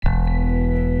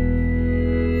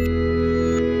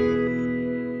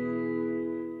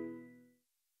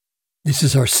This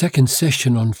is our second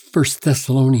session on 1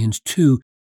 Thessalonians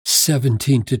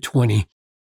 2:17-20.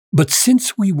 But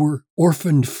since we were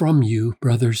orphaned from you,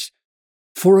 brothers,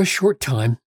 for a short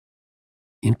time,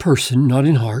 in person, not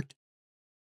in heart,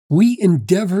 we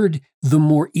endeavored the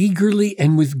more eagerly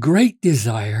and with great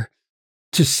desire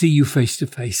to see you face to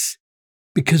face,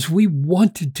 because we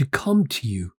wanted to come to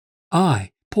you,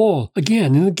 I, Paul,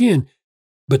 again and again,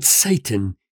 but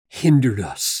Satan hindered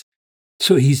us.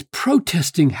 So he's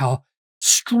protesting how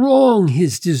strong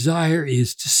his desire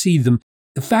is to see them.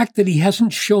 The fact that he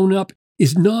hasn't shown up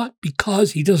is not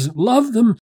because he doesn't love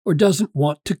them or doesn't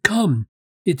want to come.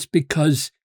 It's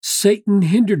because Satan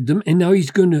hindered them, and now he's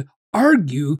going to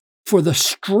argue for the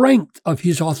strength of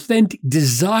his authentic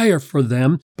desire for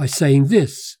them by saying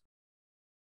this.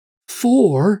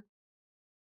 For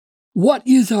what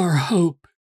is our hope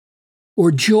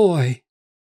or joy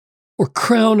or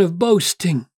crown of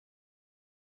boasting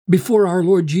before our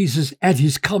Lord Jesus at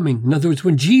his coming? In other words,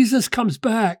 when Jesus comes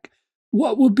back,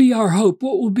 what will be our hope?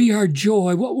 What will be our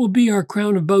joy? What will be our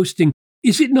crown of boasting?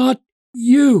 Is it not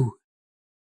you?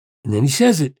 And then he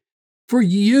says it, for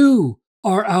you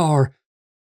are our,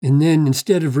 and then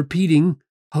instead of repeating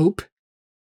hope,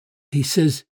 he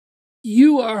says,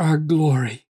 you are our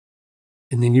glory.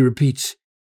 And then he repeats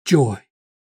joy.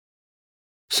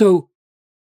 So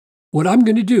what I'm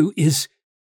going to do is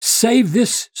save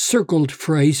this circled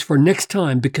phrase for next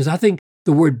time, because I think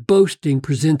the word boasting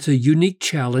presents a unique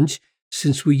challenge,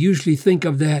 since we usually think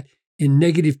of that in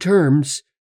negative terms.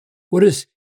 What does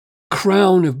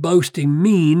crown of boasting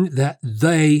mean that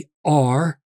they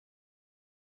are?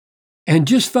 And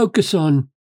just focus on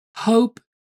hope,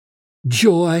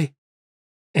 joy,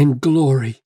 and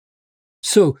glory.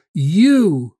 So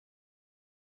you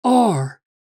are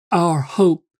our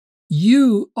hope.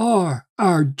 You are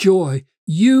our joy.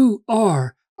 You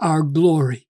are our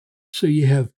glory. So you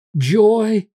have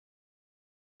joy,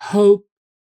 hope,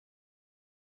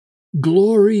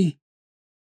 glory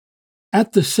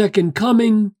at the second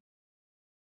coming.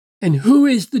 And who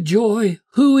is the joy?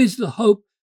 Who is the hope?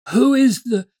 Who is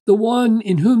the one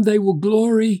in whom they will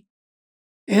glory?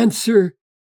 Answer,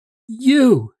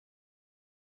 you.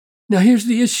 Now here's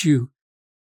the issue.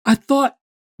 I thought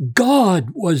God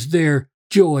was their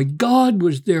joy. God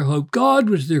was their hope. God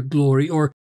was their glory,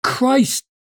 or Christ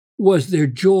was their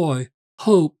joy,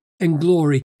 hope, and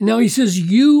glory. Now he says,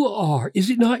 you are. Is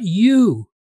it not you?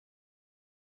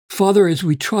 Father, as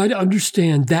we try to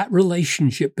understand that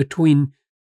relationship between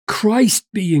Christ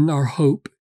being our hope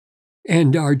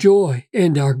and our joy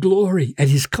and our glory at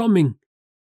his coming,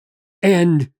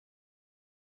 and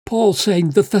Paul saying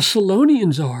the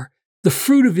Thessalonians are, the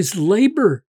fruit of his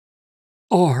labor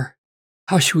are,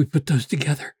 how should we put those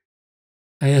together?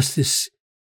 I ask this,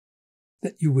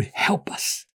 that you would help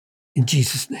us in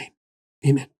Jesus' name.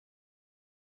 Amen.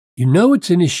 You know it's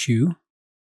an issue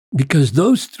because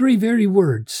those three very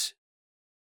words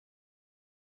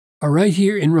are right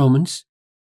here in Romans.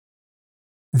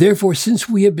 Therefore, since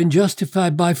we have been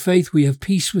justified by faith, we have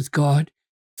peace with God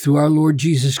through our Lord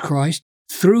Jesus Christ.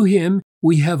 Through him,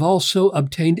 we have also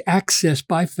obtained access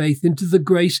by faith into the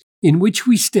grace in which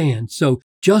we stand. So,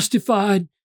 justified,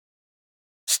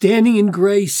 standing in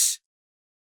grace,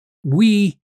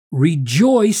 we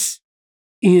rejoice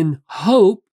in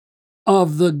hope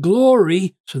of the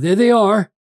glory. So there they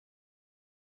are.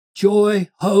 Joy,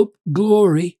 hope,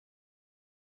 glory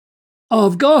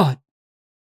of God.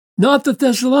 Not the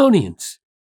Thessalonians,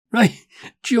 right?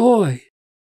 Joy,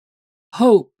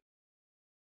 hope,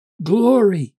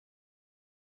 glory.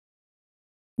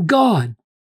 God,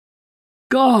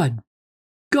 God,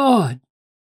 God.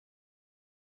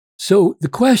 So the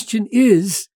question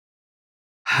is,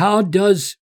 how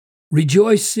does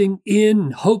rejoicing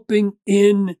in, hoping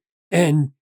in,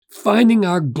 and finding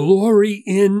our glory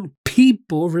in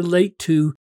people relate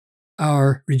to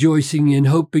our rejoicing in,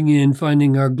 hoping in,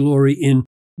 finding our glory in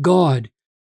God?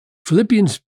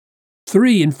 Philippians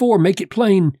 3 and 4 make it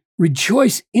plain.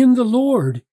 Rejoice in the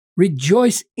Lord.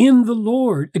 Rejoice in the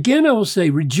Lord. Again, I will say,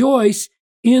 rejoice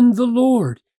in the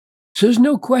Lord. So there's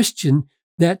no question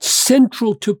that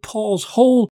central to Paul's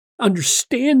whole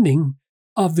understanding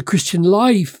of the Christian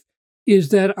life is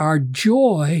that our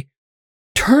joy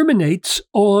terminates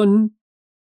on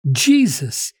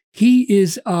Jesus. He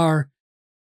is our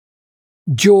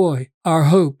joy, our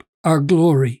hope, our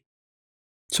glory.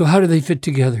 So how do they fit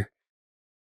together?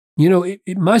 You know,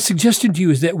 my suggestion to you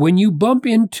is that when you bump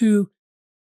into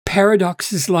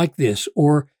paradoxes like this,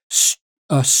 or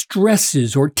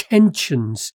stresses or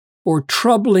tensions or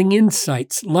troubling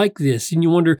insights like this, and you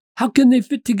wonder, how can they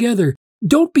fit together?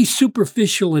 Don't be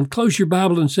superficial and close your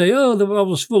Bible and say, oh, the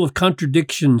Bible's full of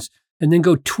contradictions and then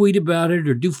go tweet about it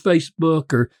or do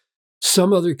Facebook or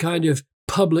some other kind of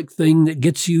public thing that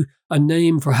gets you a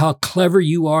name for how clever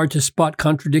you are to spot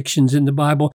contradictions in the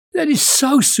Bible. That is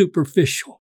so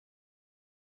superficial.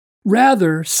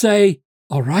 Rather say,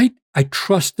 all right, I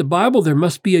trust the Bible. There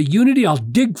must be a unity. I'll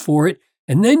dig for it.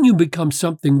 And then you become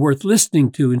something worth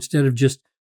listening to instead of just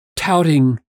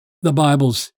touting the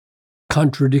Bible's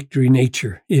contradictory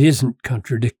nature. It isn't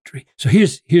contradictory. So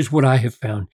here's what I have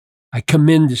found. I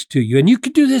commend this to you. And you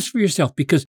can do this for yourself,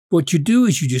 because what you do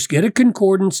is you just get a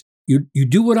concordance. You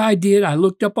do what I did. I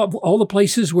looked up all the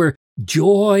places where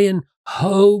joy and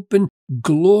hope and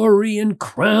glory and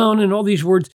crown and all these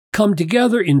words come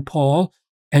together in Paul,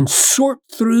 and sort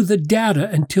through the data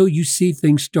until you see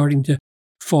things starting to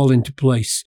fall into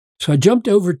place. So I jumped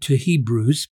over to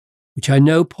Hebrews, which I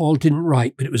know Paul didn't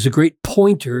write, but it was a great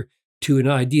pointer to an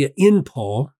idea in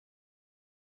Paul.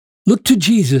 Look to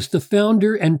Jesus, the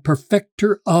founder and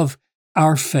perfecter of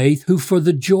our faith, who for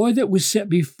the joy that was set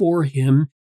before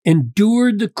him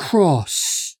endured the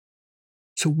cross.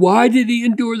 So why did he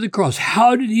endure the cross?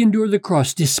 How did he endure the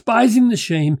cross? Despising the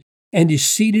shame, and is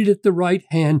seated at the right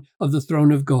hand of the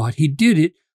throne of God. He did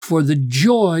it for the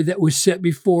joy that was set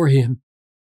before him.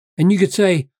 And you could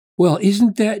say, well,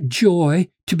 isn't that joy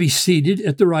to be seated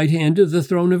at the right hand of the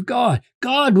throne of God?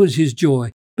 God was his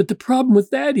joy. But the problem with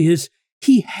that is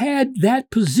he had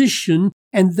that position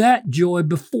and that joy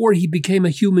before he became a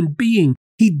human being.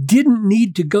 He didn't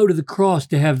need to go to the cross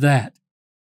to have that.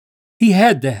 He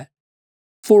had that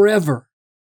forever,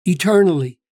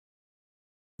 eternally.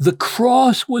 The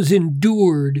cross was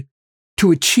endured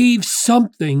to achieve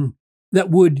something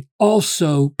that would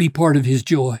also be part of his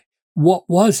joy. What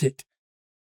was it?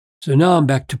 So now I'm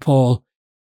back to Paul,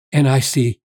 and I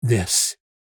see this.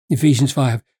 Ephesians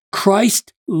 5.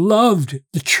 Christ loved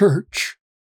the church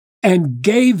and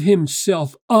gave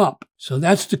himself up. So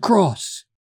that's the cross.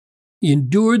 He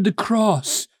endured the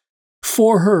cross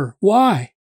for her.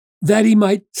 Why? That he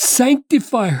might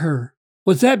sanctify her.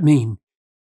 What's that mean?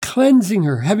 Cleansing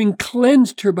her, having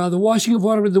cleansed her by the washing of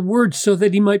water with the word, so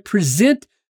that he might present,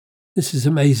 this is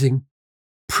amazing,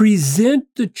 present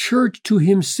the church to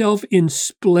himself in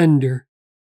splendor.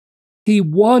 He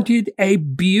wanted a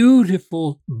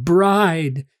beautiful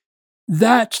bride.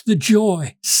 That's the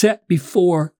joy set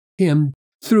before him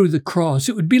through the cross.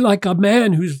 It would be like a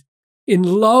man who's in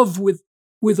love with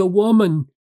a woman,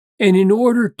 and in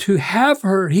order to have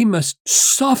her, he must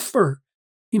suffer.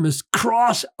 He must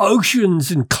cross oceans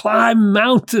and climb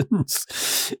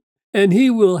mountains, and he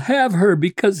will have her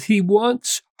because he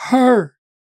wants her.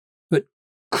 But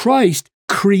Christ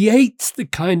creates the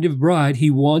kind of bride he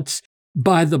wants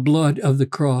by the blood of the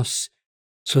cross,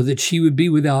 so that she would be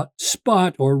without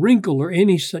spot or wrinkle or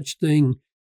any such thing,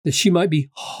 that she might be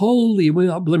holy and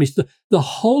without blemish. The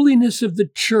holiness of the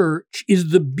church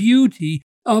is the beauty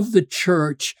of the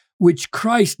church, which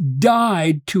Christ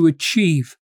died to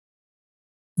achieve.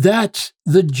 That's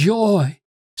the joy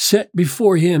set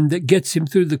before him that gets him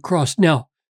through the cross. Now,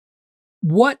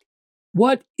 what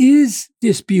is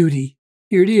this beauty?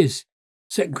 Here it is,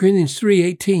 2 Corinthians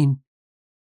 3:18.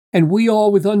 And we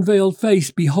all with unveiled face,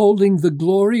 beholding the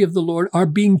glory of the Lord, are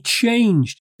being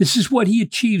changed. This is what he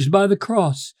achieves by the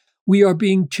cross. We are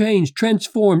being changed,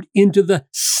 transformed into the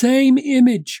same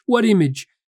image. What image?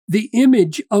 The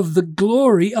image of the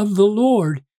glory of the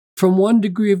Lord, from one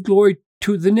degree of glory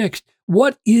to the next.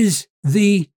 What is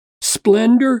the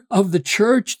splendor of the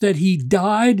church that he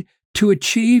died to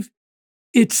achieve?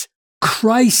 It's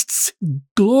Christ's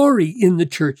glory in the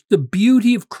church, the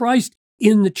beauty of Christ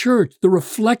in the church, the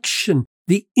reflection,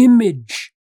 the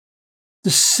image, the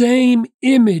same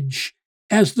image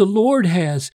as the Lord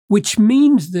has, which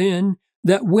means then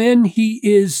that when he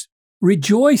is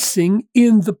rejoicing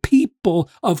in the people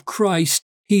of Christ,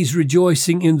 he's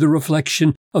rejoicing in the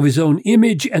reflection of his own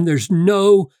image, and there's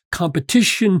no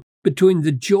competition between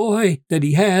the joy that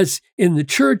he has in the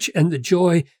church and the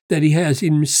joy that he has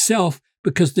in himself,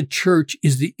 because the church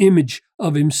is the image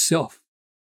of himself.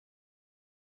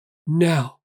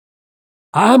 Now,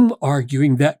 I'm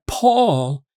arguing that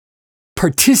Paul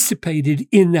participated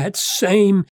in that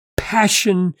same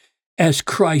passion as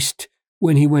Christ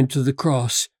when he went to the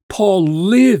cross. Paul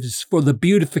lives for the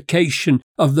beautification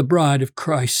of the bride of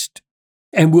Christ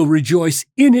and will rejoice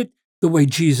in it the way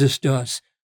Jesus does.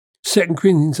 2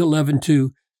 Corinthians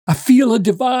 11:2, I feel a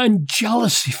divine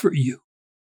jealousy for you,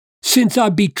 since I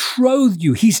betrothed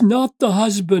you. He's not the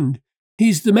husband.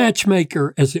 He's the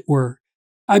matchmaker, as it were.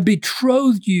 I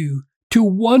betrothed you to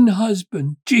one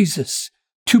husband, Jesus,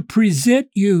 to present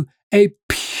you a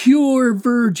pure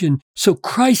virgin. So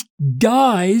Christ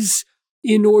dies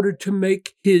in order to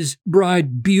make his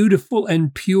bride beautiful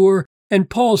and pure And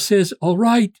Paul says, all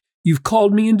right, you've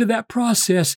called me into that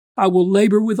process. I will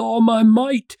labor with all my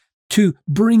might to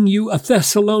bring you a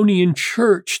Thessalonian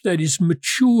church that is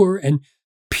mature and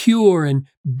pure and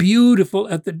beautiful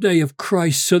at the day of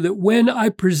Christ, so that when I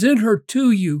present her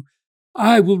to you,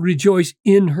 I will rejoice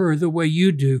in her the way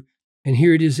you do. And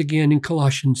here it is again in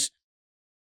Colossians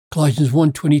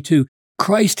 1:22.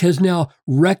 Christ has now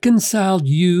reconciled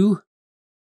you.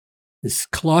 This is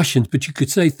Colossians, but you could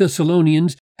say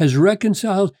Thessalonians, has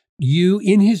reconciled you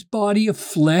in his body of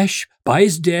flesh by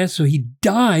his death. So he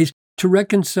dies to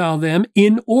reconcile them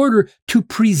in order to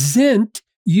present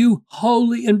you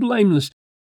holy and blameless.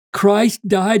 Christ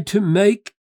died to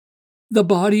make the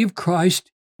body of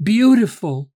Christ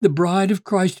beautiful, the bride of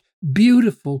Christ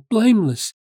beautiful,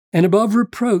 blameless, and above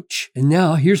reproach. And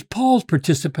now here's Paul's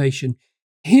participation.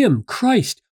 Him,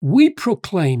 Christ, we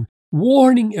proclaim,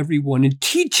 warning everyone and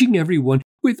teaching everyone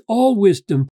with all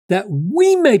wisdom, that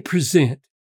we may present.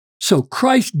 So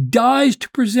Christ dies to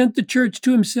present the church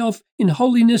to himself in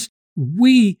holiness.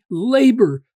 We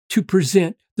labor to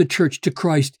present the church to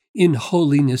Christ in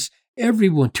holiness.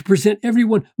 To present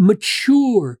everyone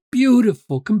mature,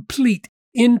 beautiful, complete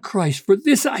in Christ. For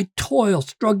this I toil,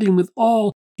 struggling with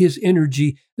all his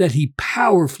energy that he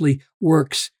powerfully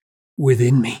works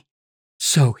within me.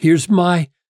 So here's my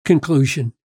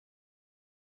conclusion.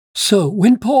 So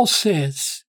when Paul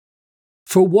says,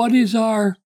 for what is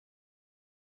our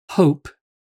hope?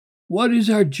 What is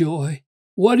our joy?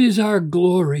 What is our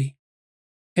glory?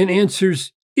 And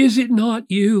answers, is it not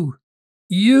you?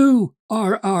 You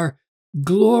are our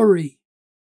glory.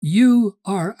 You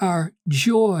are our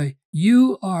joy.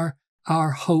 You are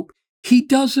our hope. He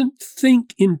doesn't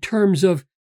think in terms of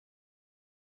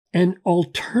an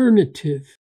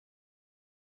alternative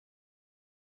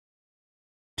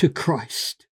to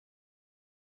Christ.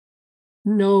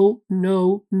 No,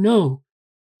 no, no,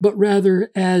 but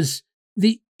rather as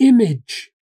the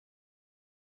image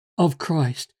of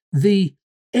Christ, the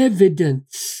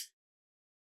evidence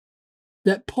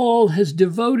that Paul has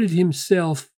devoted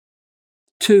himself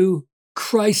to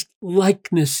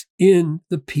Christ-likeness in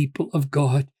the people of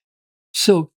God.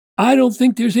 So I don't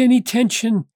think there's any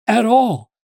tension at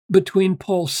all between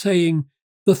Paul saying,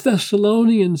 the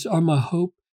Thessalonians are my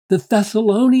hope, the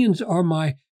Thessalonians are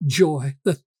my joy,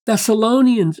 the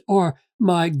Thessalonians are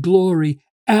my glory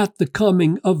at the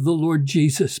coming of the Lord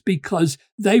Jesus, because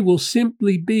they will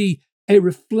simply be a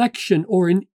reflection or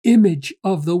an image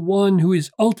of the one who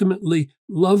is ultimately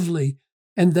lovely,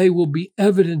 and they will be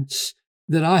evidence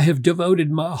that I have devoted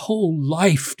my whole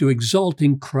life to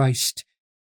exalting Christ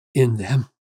in them.